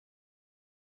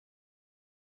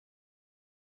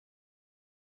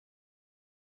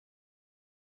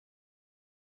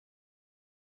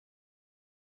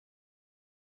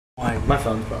My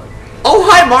phone's bugged. Oh,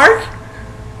 hi, Mark.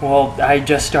 Well, I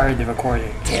just started the recording.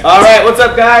 Alright, what's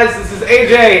up, guys? This is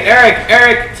AJ,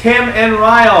 Erik, Tim, and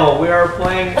Ryle. We are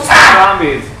playing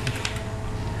zombies.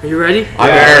 Are you ready? I'm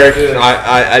Yeah, Erik. let's do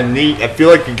this. I feel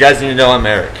like you guys need to know I'm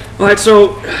Erik. Alright,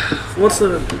 so, what's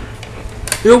the...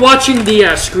 You're watching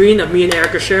the screen that me and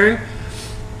Erik are sharing.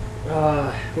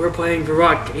 We're playing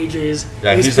Verruckt, AJ's He's not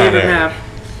favorite Erik. map.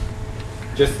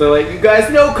 Just to let you guys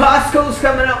know, Costco's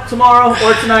coming up tomorrow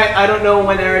or tonight. I don't know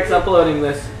when Eric's uploading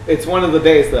this. It's one of the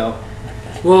days, though.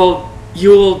 Well,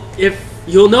 you'll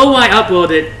know why I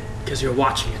upload it because you're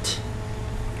watching it.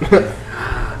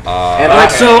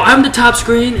 Alright, so I'm the top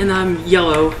screen and I'm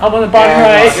yellow. I'm on the bottom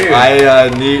right.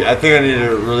 Dude. I think I need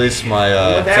to release my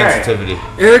With Erik. sensitivity.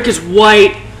 Erik is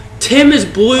white. Tim is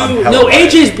blue. I'm hella No,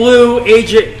 white. AJ's blue.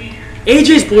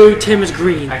 AJ's blue. Tim is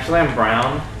green. Actually, I'm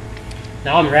brown.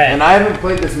 Now I'm red. And I haven't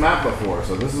played this map before,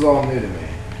 so this is all new to me.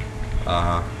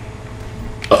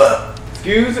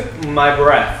 Excuse my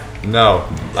breath. No,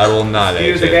 I will not.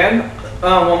 Excuse AJ. again?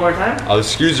 One more time? I'll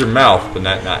excuse your mouth, but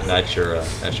not your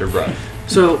breath.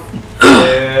 So,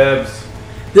 Dibs.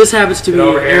 this happens to Get be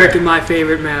over here. Erik and my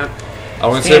favorite map. I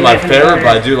wouldn't say my favorite, but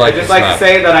I do like I'd just this like map. to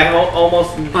say that I almost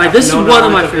Alright, this is know one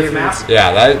of my knowledge this favorites. map.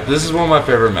 Yeah, this is one of my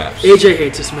favorite maps. AJ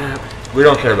hates this map. We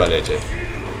don't care about AJ.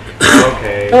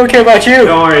 Okay. I don't care about you.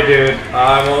 Don't worry, dude.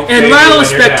 I won't. And save you Ryle when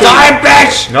is you're dead. spectating.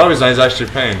 bitch! No, he's not. He's actually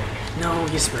paying. No,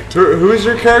 he's spectating. Who's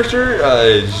your character?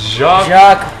 Jacques.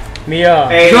 Jacques, Mia.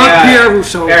 Hey, Jean-Pierre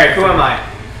Rousseau. Erik, who am I?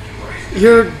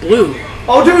 You're blue.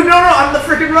 Oh, dude, no, I'm the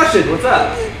freaking Russian. What's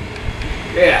up?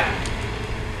 Yeah.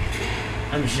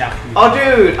 I'm Jacques. Oh,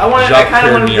 dude, I kind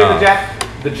of want to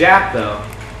do the Jap though.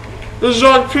 The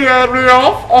Jean-Pierre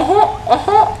Rioff.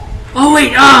 Oh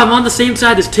wait, I'm on the same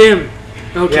side as Tim.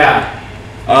 Okay. Yeah.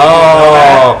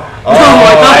 Oh. I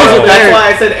thought it was That's Erik. why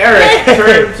I said Erik.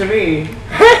 Turn to me.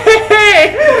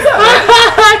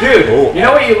 Dude, you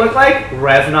know what you look like?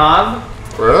 Reznov.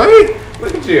 Really?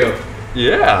 Look at you.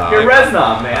 Yeah. You're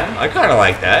Reznov, man. I kind of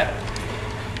like that.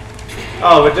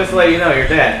 Oh, but just to let you know, you're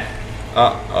dead.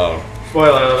 Oh.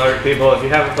 Spoiler alert, people. If you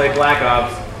haven't played Black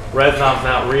Ops, Reznov's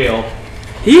not real.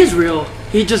 He is real.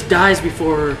 He just dies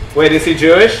before. Wait, is he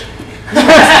Jewish? He's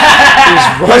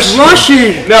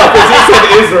Russian. No, because he said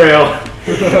Israel.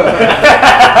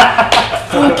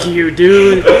 Fuck you,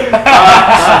 dude.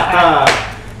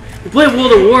 We played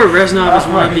World of War. Reznov is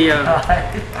one of the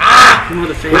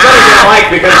Which favorites. I didn't like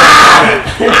because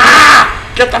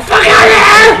Get the fuck out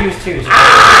of He was too.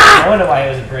 I wonder why he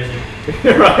was in prison.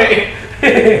 right?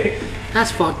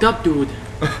 That's fucked up, dude.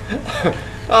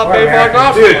 Oh, We're baby, fuck Americans.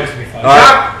 off. Dude. It's supposed to be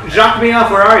fun. Jacques me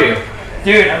off, where are you?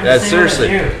 Dude, I'm Yeah, the same way as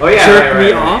seriously. you. Oh yeah, Jerk right.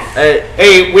 me off. Hey,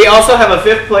 Hey, we also have a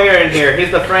fifth player in here.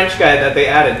 He's the French guy that they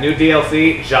added. New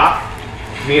DLC, Jacques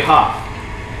Mihoff.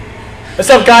 What's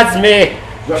up, guys? It's me.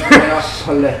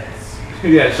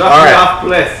 Yeah, Jacques Alright. Mihoff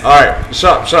Bliss. alright,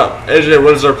 shut up. AJ,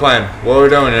 what is our plan? What are we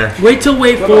doing here? Wait till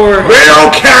wave 4. We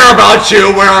don't care about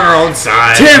you, we're on our own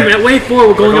side. Tim, at wave 4,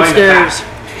 we're going going to upstairs.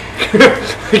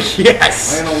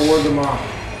 Yes. I'm gonna ward them off.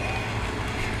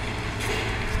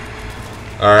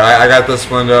 Alright, I got this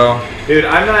window. Dude,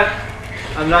 I'm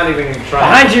not even trying.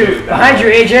 Behind to you. shoot that. Behind you,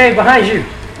 AJ. Behind you.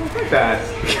 Look at that.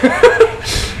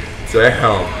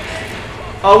 Damn.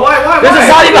 Oh, why? There's a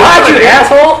zombie behind you,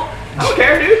 asshole. I don't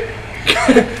care, dude.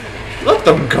 Let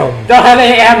them come. Don't have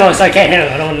any ammo, so I can't hit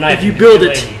him. I don't knife If you him. build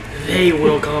it, they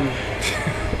will come.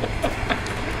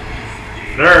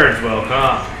 Nerds will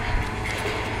come.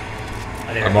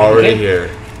 I'm already here.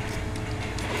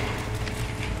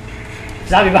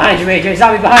 Zombie behind you, AJ.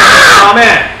 Zombie behind Oh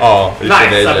man. Oh, you Nice,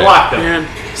 said I AJ. blocked him.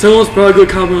 Man, someone's probably gonna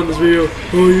comment on this video.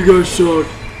 Oh, you guys suck.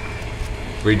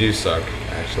 We do suck,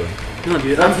 actually. No, dude.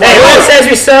 you. Hey, whoever says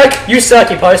we suck, you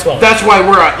suck. You post one. That's why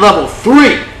we're at level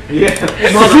 3! Yeah.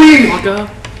 Motherfucker.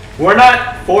 We're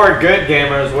not for good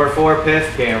gamers, we're for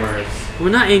pissed gamers. We're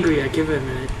not angry yet. Give it a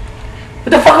minute.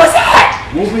 What the fuck was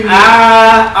that? We'll be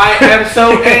I am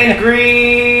so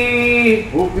angry.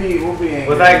 We'll be angry.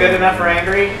 Was that good enough for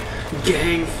angry?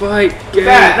 Gang fight. Gang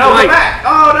Back, no, fight. come back.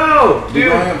 Oh no, We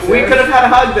going dude, upstairs? we could have had a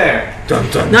hug there. Dun,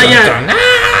 dun, Not dun, yet. dun, now.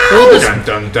 Hold this- Dun,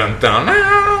 dun, dun, dun,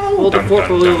 now. Hold the Dun, fort dun,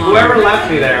 for a little dun. longer. Whoever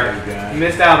left me there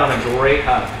missed out on a great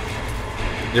hug.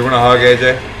 You want a hug,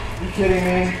 AJ? You kidding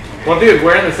me? Well, dude,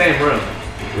 we're in the same room.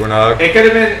 You want a hug? It could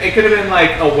have been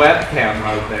like a webcam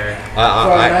hug there. So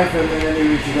I knife him and then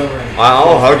he reaches over and...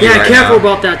 I'll hug you Yeah, right careful now.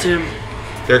 about that, Tim.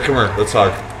 Here, come here. Let's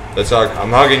hug. Let's hug. I'm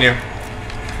hugging you.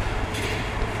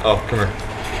 Oh, come here.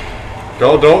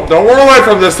 Don't run away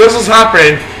from this. This is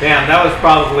happening. Damn, that was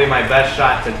probably my best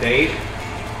shot to date.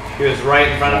 He was right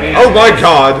in front of me. Oh my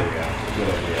God. Good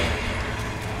idea.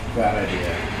 Bad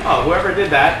idea. Oh, whoever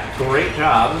did that, great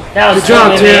job. That was Good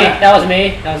job, me. Tim. That was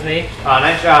me. That was me.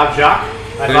 Nice job, Jacques.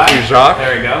 High Thank five. you, Jacques.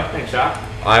 There we go. Thanks, Jacques.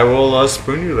 I will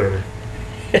spoon you later.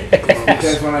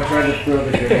 Because when I tried to throw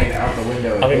the grenade out the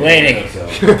window, I'll be it waiting. hit me, so.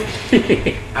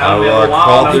 I don't know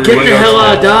crawl why. through Get the hell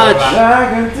out of Dodge. Like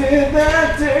I did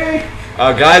that day.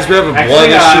 Guys, we have a blood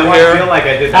Actually, I issue feel here. like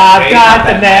I did that. I've tape, got not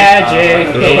the that magic.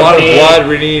 tape. There's a lot of blood.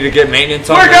 We need to get maintenance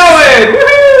on. We're this. going!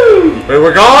 Woohoo! Wait,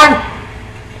 we're going?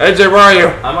 AJ, where are you?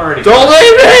 I'm already. Don't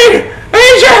leave me!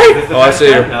 Is this AJ! the Oh, I trench see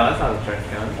you. gun? No, that's not the trench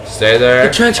gun. Stay there.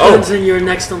 The trench Oh, gun's in your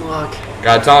next unlock.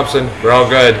 got Thompson. We're all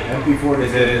good. MP40.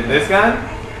 Is it this gun?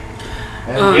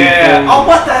 Uh, Yeah. Oh,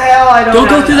 what the hell? I don't Don't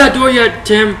go have through that door yet,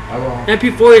 Tim. I won't.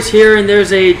 MP4 is here, and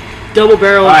there's a double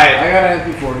barrel. Alright. I got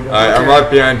an MP40. Alright, I'm right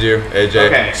behind you, AJ.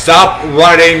 Okay. Stop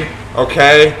running,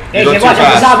 okay? Hey, You're watch going out too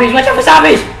for fast. zombies! Watch out for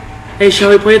zombies! Hey, shall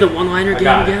we play the one-liner game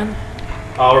got it. again?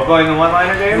 Oh, we're playing the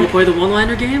one-liner Will we game? play the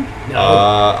one-liner game?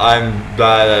 I'm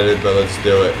bad at it, but let's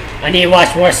do it. I need to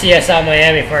watch more CSI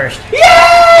Miami first.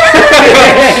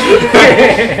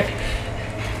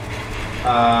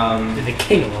 The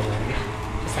king of all of them.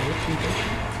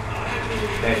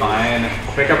 Okay,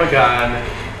 fine. Pick up a gun.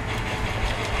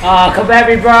 Oh, come at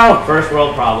me, bro! First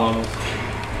world problems.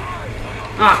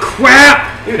 Ah,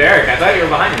 crap! Dude, Eric, I thought you were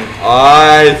behind me.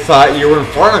 I thought you were in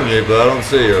front of me, but I don't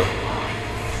see you.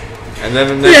 And then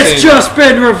the next It's thing... just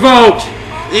been revoked!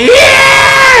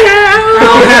 Yeah!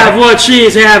 I'll have what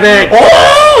she's having!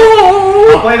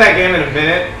 Oh! I'll play that game in a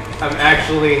minute. I'm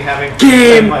actually having to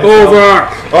Game defend myself. over!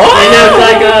 I look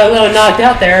like a little knocked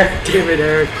out there. Damn it,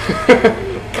 Eric.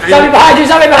 Zombie behind you!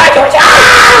 Zombie behind you!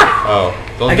 Ah! Oh,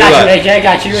 don't I do got that. you, AJ. I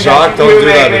got you. I got Jacques, you. don't You do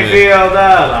that make to me me. feel the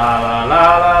la la la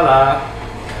la la.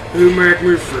 You make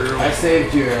me feel. I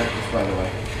saved you, Eric, just by the way.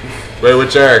 Wait,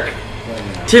 which Eric?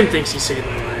 Tim thinks he's saving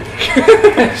my life.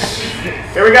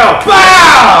 Here we go.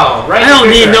 Bow! Right I don't in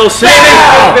the need picture. no saving.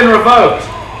 It's been revoked.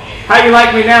 How you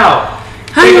like me now?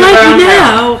 How you Take it like me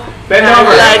down now? Bend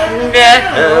over.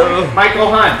 Oh. Michael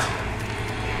Hunt.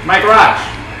 Mike Roch.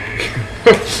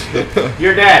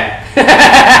 You're dead.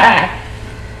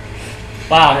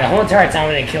 Wow, the whole entire time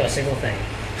I didn't kill a single thing.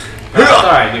 No, it's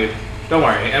alright, dude. Don't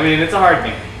worry. I mean, it's a hard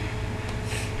game.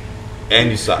 And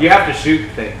you suck. You have to shoot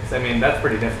things. I mean, that's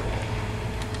pretty difficult.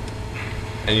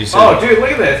 And you said... Oh, dude,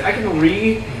 look at this. I can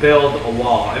rebuild a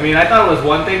wall. I mean, I thought it was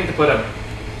one thing to put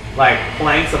like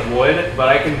planks of wood, but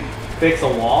I can fix a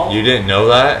wall. You didn't know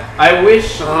that? I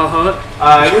wish Uh-huh.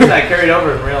 I wish I carried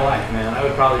over in real life, man. I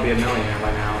would probably be a millionaire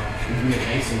by now. You'd be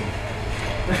amazing.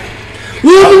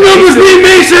 Will the numbers be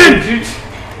Mason?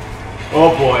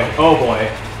 Oh boy, oh boy.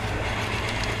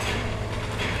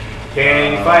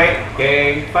 Gang fight,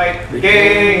 gang fight. The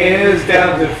gang is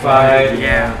down to fight.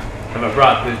 Yeah. And I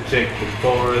brought the chicken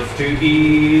for us to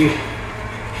eat.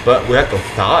 But we have to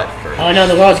thaw it first. Oh no,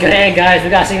 the world's gonna end, guys. We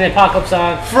gotta sing the apocalypse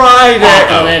song. Friday!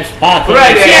 Apocalypse, apocalypse.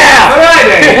 Friday! Yeah!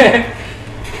 Friday!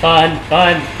 Fun,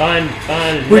 fun, fun,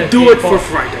 fun. We do it for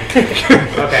Friday.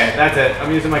 Okay, that's it.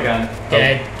 I'm using my gun.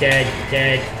 Dead, dead,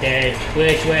 dead, dead.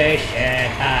 Wish, wish,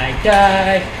 and I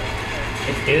die.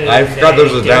 It's Tuesday, I forgot there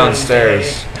was a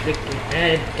downstairs.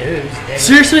 Tuesday.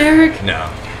 Seriously, Eric?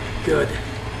 No. Good.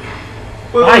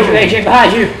 Behind you, AJ,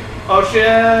 behind you. Oh shit!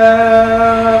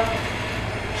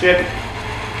 Ship.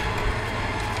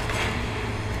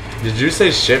 Did you say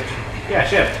ship? Yeah,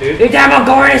 ship, dude. You damn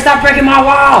Mongolian, stop breaking my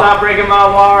wall. Stop breaking my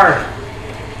wire.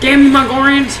 Damn you,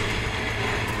 Mongolians.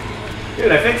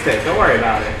 Dude, I fixed it. Don't worry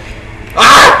about it.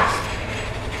 Ah!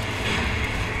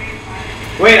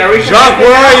 Wait, are we Jacques, connected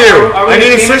where now? are you? Are we I a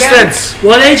need team assistance.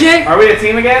 What, AJ? Again? Are we a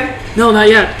team again? No, not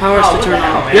yet. Power Oh, has what to turn the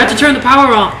hell, on. man? You have to turn the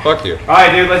power on. Fuck you.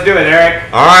 Alright, dude, let's do it,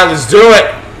 Eric. Alright, let's do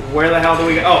it. Where the hell do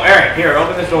we go? Oh, Eric, here,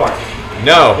 open this door.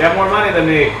 No. You have more money than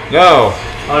me. No.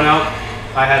 Oh, no.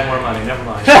 I had more money. Never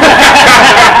mind.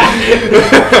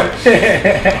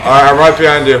 Alright, I'm right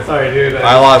behind you. Sorry, dude.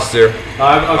 I lost you.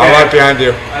 I'm I'm right behind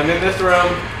you. I'm in this room.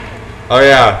 Oh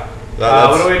yeah.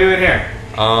 What are we doing here?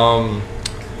 Oh,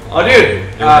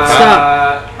 dude.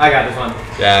 Stop. I got this one.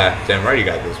 Yeah, damn right you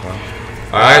got this one.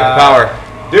 Alright, the power.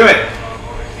 Do it.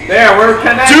 There, we're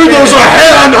connected. Dude, there's a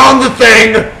hand on the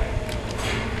thing!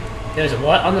 There's a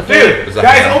what on the thing? Dude, There's a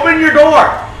guys, hand. open your door.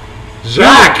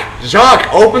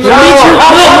 Jacques, open the I'll meet you. door! No,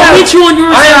 I'll meet you on your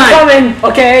I am side. coming,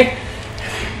 okay?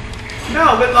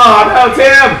 No, but no,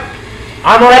 Tim.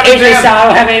 I'm on AJ side. I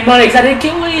don't have any money because I didn't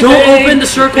kill anything. Don't open the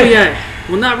circle yet.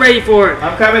 We're not ready for it.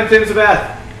 I'm coming, Tim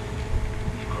Sabeth.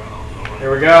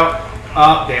 Here we go.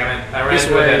 Oh, damn it. I ran This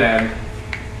into a way. dead end.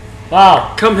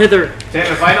 Wow. Come hither. Tim,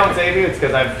 if I don't save you, it's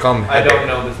because Come I hither. don't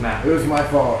know this map. It was my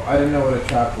fault. I didn't know what a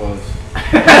trap was.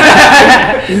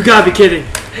 You gotta be kidding.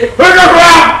 Hook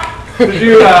up, Did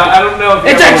you? I don't know if you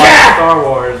It's ever a watched trap! Star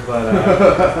Wars,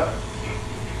 but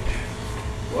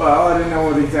Well, I didn't know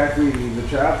what exactly the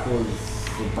trap was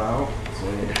about. So.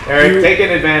 Eric, taking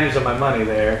advantage of my money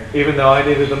there, even though I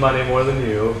needed the money more than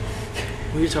you.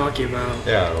 What are you talking about?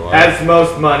 Yeah. Well, Has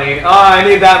most money. Oh, I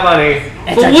need that money.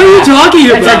 But what are you talking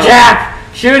It's about? a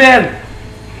jab! Shoot him!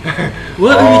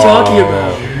 What are you talking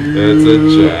about? It's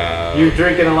a jab. You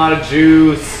drinking a lot of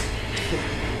juice.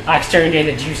 I turned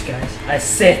into juice, guys. I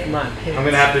saved my pants. I'm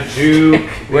gonna have to juke.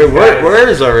 Wait, where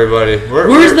is everybody?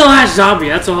 Where's the last zombie?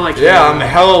 That's all I care Yeah, about. I'm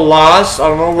hella lost. I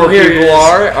don't know where here he people is.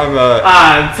 are. I'm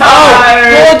I'm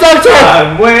tired. duct tape!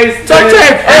 I'm wasted. Duct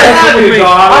tape!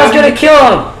 I was gonna kill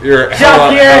him! You're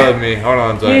Jump here. hella me. Hold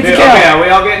on, You dude. need to Dude, kill. okay, are we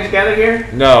all getting together here?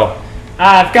 No,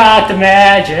 I've got the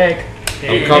magic.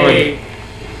 I'm coming.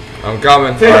 I'm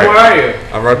coming. Tim, All where right, are you?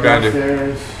 I'm right behind you.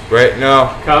 Downstairs. Wait,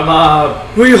 no. Come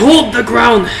up. We hold the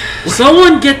ground.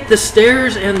 Someone get the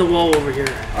stairs and the wall over here.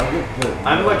 I'll get the.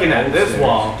 I'm looking at this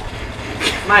wall.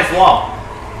 Nice wall.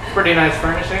 Pretty nice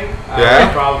furnishing. Yeah?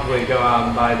 I'll probably go out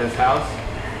and buy this house.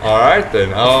 All right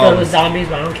then. Filled with zombies,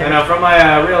 but I don't I care. know, from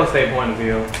my real estate point of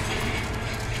view.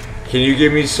 Can you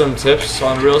give me some tips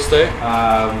on real estate?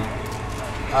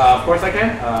 Of course I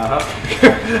can.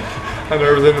 I know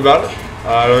everything about it.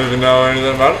 I don't even know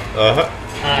anything about it.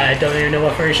 I don't even know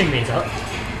what furnishing means, huh?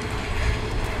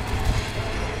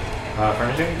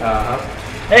 Furnishing?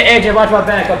 Hey, AJ, watch my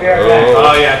back. I'll be right back.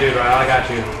 Oh yeah, dude, right, I got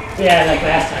you. Yeah, like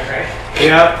last time, right?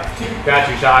 Yep. Got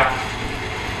you, Shock.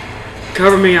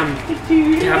 Cover me. I'm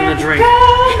having a drink.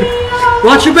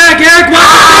 Watch your back, Eric.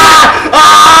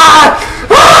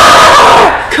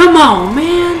 Come on,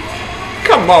 man.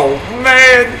 Come on,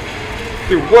 man.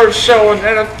 The worst show in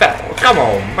NFL. Come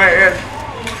on, man.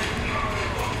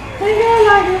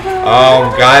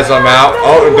 Guys, I'm out.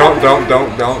 Oh,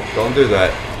 don't do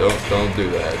that. Don't do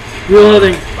that.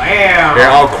 Reloading. Bam! Here,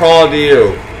 I'll crawl to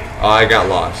you. Oh, I got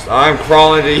lost. I'm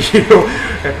crawling to you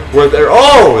with there.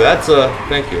 Oh, that's a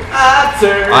thank you.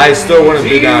 I still wouldn't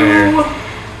be down here.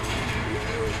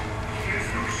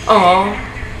 Oh,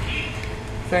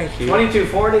 thank you.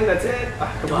 2240, that's it?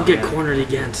 Come Don't on, get man. cornered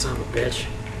again, son of a bitch.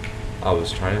 I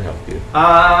was trying to help you.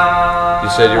 You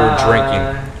said you were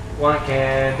drinking. Want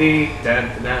candy. Dun,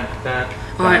 dun, dun,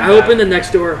 Alright, I opened the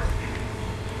next door.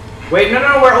 Wait,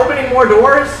 no, we're opening more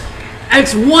doors?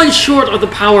 It's one short of the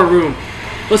power room.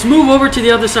 Let's move over to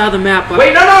the other side of the map. But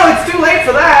Wait, no, it's too late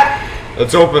for that.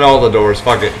 Let's open all the doors.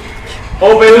 Fuck it.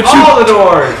 Open all the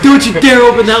doors. don't you dare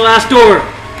open that last door.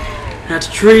 That's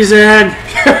treason.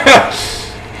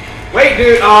 Wait,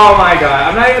 dude. Oh my god.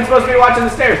 I'm not even supposed to be watching the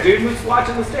stairs, dude. Who's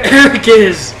watching the stairs? Eric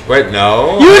is. Wait,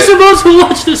 no. You were supposed to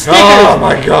watch the stairs. Oh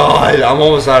my god, I'm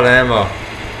almost out of ammo.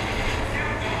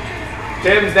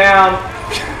 Tim's down.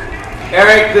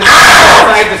 Eric, this is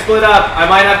outside to split up. I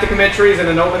might have to commit treason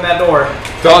and open that door.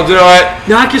 Don't do it.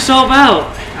 Knock yourself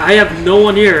out. I have no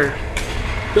one here.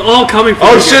 They're all coming from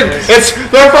Oh you shit, guys.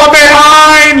 they're from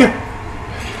behind.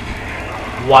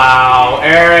 Wow,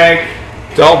 Eric.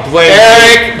 Don't blame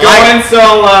Eric, me. going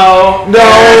solo.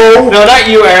 No. No, not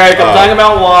you, Eric. I'm Oh. talking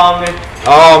about Wong.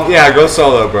 Oh yeah, go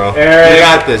solo, bro. Eric. You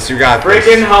got this. You got this.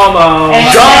 Freaking homo. Hey,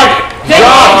 John! Dang it, AJ,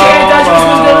 I thought you were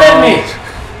supposed to live me.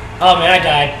 Oh man, I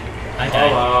died.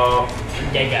 Hello.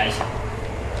 I'm dead, guys.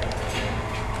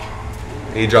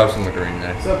 He drops in the green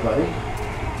there. What's up, buddy?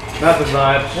 Nothing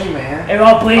much. Hey, man. Hey, we're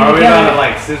all bleeding Are we about together. to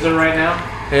like scissor right now?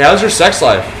 Hey, how's your sex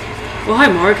life? Well,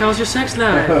 hi, Mark. How's your sex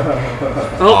life?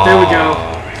 Oh, there we go.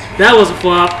 That was a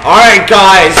flop. All right,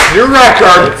 guys, your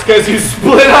record. It's because you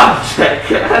split up.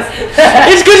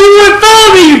 It's because you wouldn't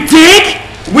follow me, you dick!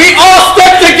 We all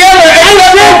stuck together.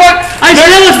 I said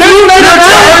let's move to the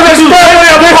power room!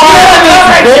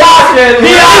 I said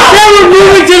we're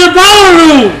moving to the power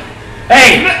room!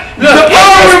 Hey, The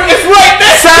power room is right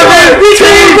next to it. We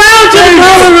came around to the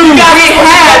power room!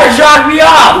 shock me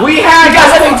off. We had You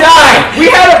guys let me die. We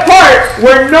had a part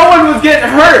where no one was getting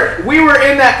hurt. We were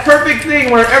in that perfect thing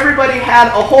where everybody had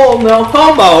a whole no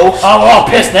homo Oh, we're all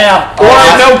pissed now. or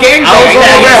no game I was bang.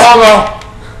 over there, homo.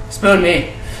 Spoon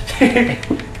me.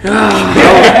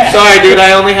 Sorry, dude.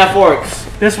 I only have forks.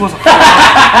 This was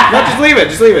No, just leave it.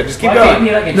 Just leave it. Just keep Why going. can't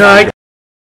you like a No, I